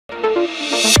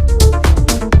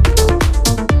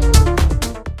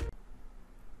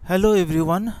Hello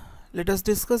everyone, let us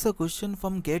discuss a question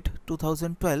from GATE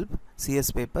 2012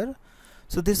 CS paper.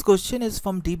 So this question is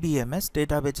from DBMS,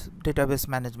 Database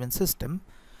Management System.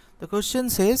 The question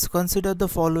says consider the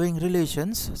following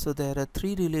relations. So there are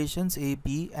three relations A,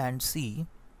 B and C.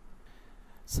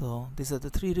 So these are the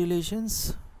three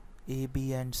relations A,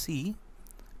 B and C.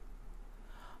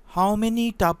 How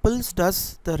many tuples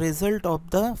does the result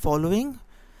of the following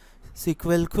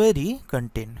SQL query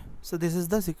contain? So this is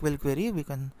the SQL query. We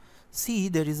can see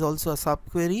there is also a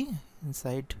subquery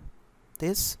inside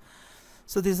this.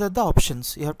 So these are the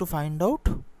options. You have to find out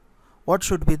what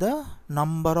should be the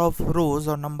number of rows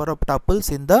or number of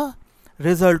tuples in the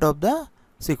result of the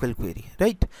SQL query,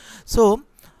 right? So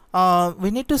we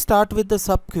need to start with the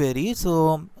subquery.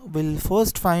 So we'll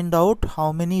first find out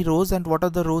how many rows and what are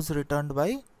the rows returned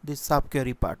by this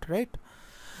subquery part, right?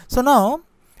 So now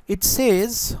it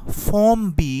says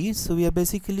form B, so we are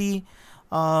basically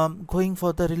going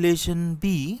for the relation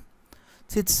B.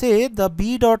 So it say the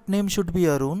B dot name should be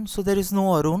Arun, so there is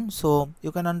no Arun, so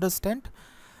you can understand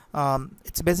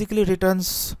it's basically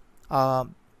returns 0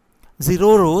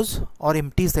 rows or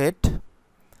empty set.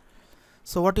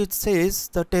 So what it says,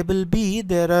 the table B,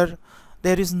 there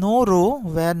is no row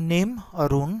where name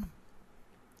Arun,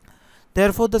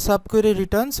 therefore the subquery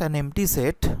returns an empty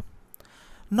set.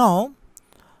 Now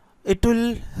it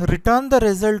will return the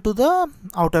result to the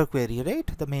outer query, right,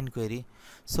 the main query.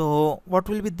 So what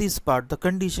will be this part, the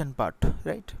condition part,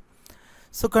 right?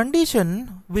 So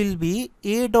condition will be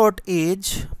A dot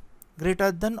age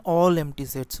greater than all empty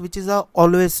sets, which is a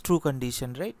always true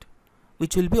condition, right,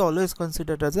 which will be always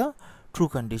considered as a true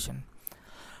condition.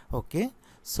 Okay,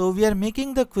 so we are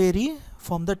making the query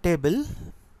from the table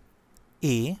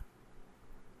A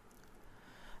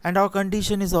and our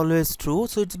condition is always true,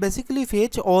 so it's basically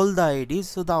fetch all the IDs.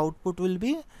 So the output will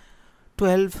be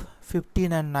 12,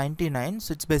 15 and 99.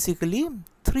 So it's basically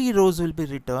 3 rows will be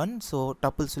returned, so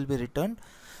tuples will be returned.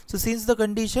 So since the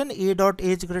condition A dot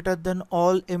age greater than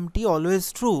all empty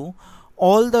always true,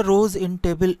 all the rows in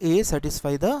table A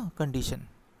satisfy the condition.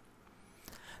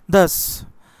 Thus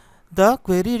the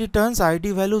query returns ID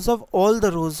values of all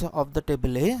the rows of the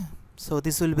table A. So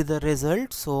this will be the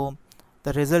result. So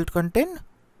the result contain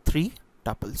 3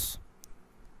 tuples.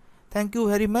 Thank you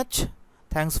very much.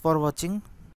 Thanks for watching.